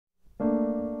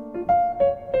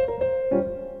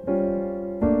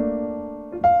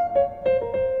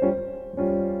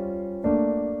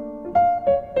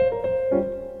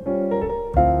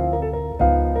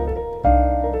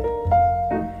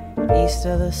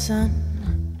of the sun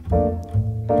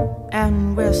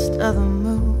and west of the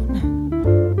moon.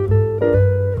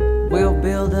 We'll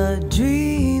build a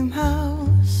dream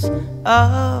house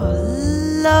of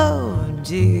love,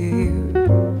 dear,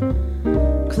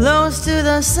 close to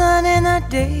the sun in the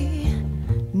day,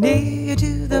 near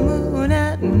to the moon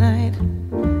at night.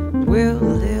 We'll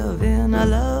live in a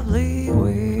lovely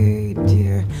way,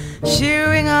 dear,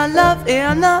 sharing our love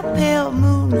in the pale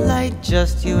moonlight,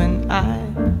 just you and I,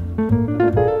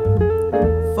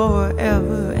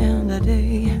 forever and a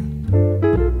day.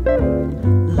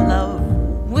 Love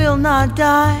will not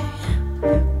die,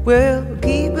 we'll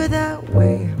keep it that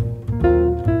way.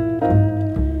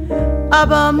 Up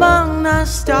among the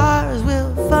stars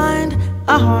we'll find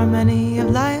a harmony of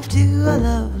life to a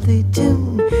lovely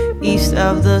tune. East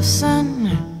of the sun,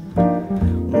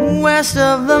 west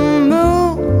of the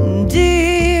moon,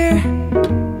 dear.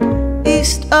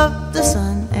 East of the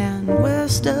sun and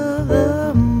west of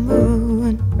the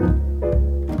moon.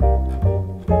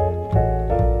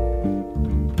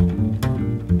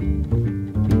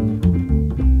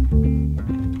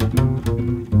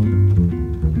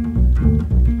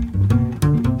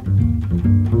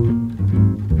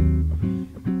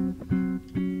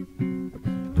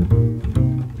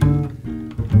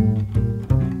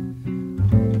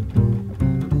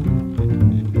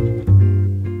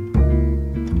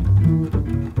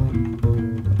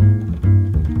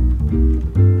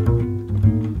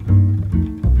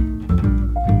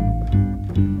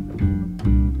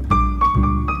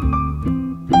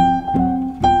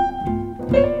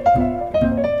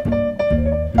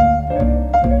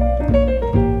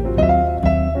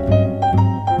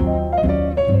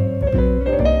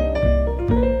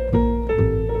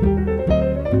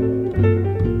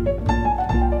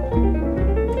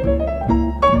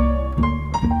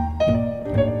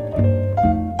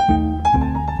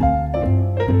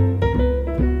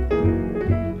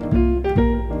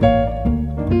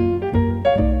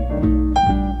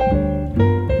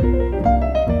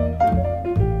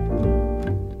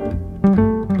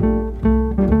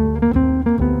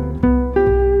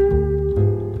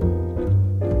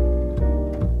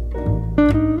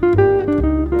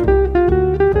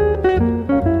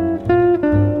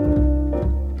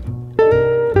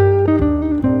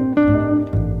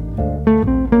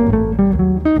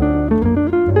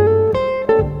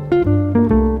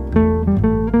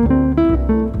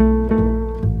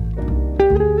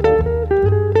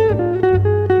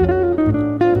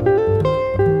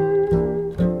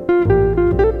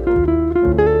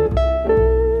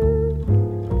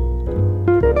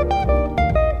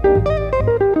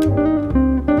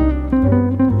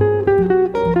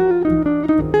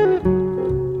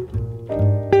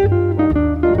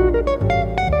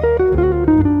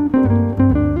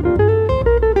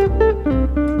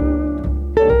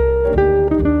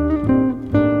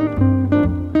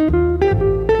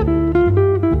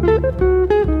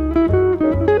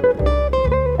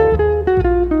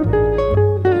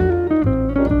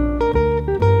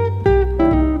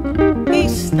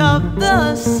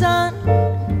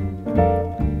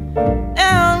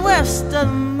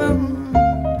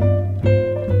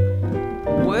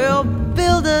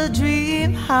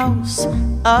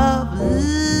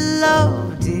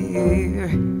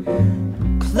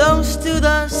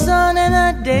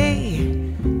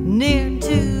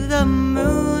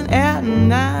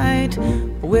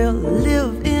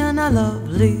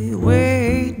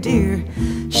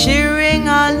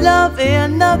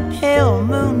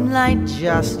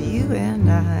 Just you and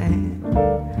I,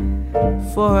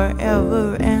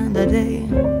 forever and a day.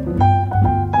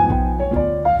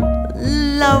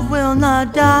 Love will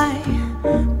not die,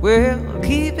 we'll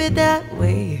keep it that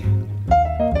way.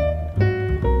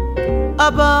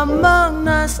 Up among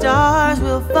the stars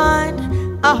we'll find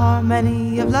a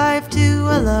harmony of life to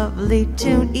a lovely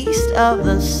tune. East of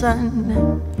the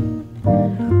sun,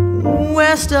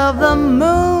 west of the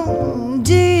moon,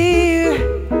 dear.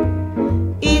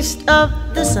 East of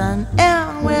the sun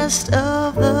and west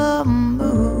of the moon.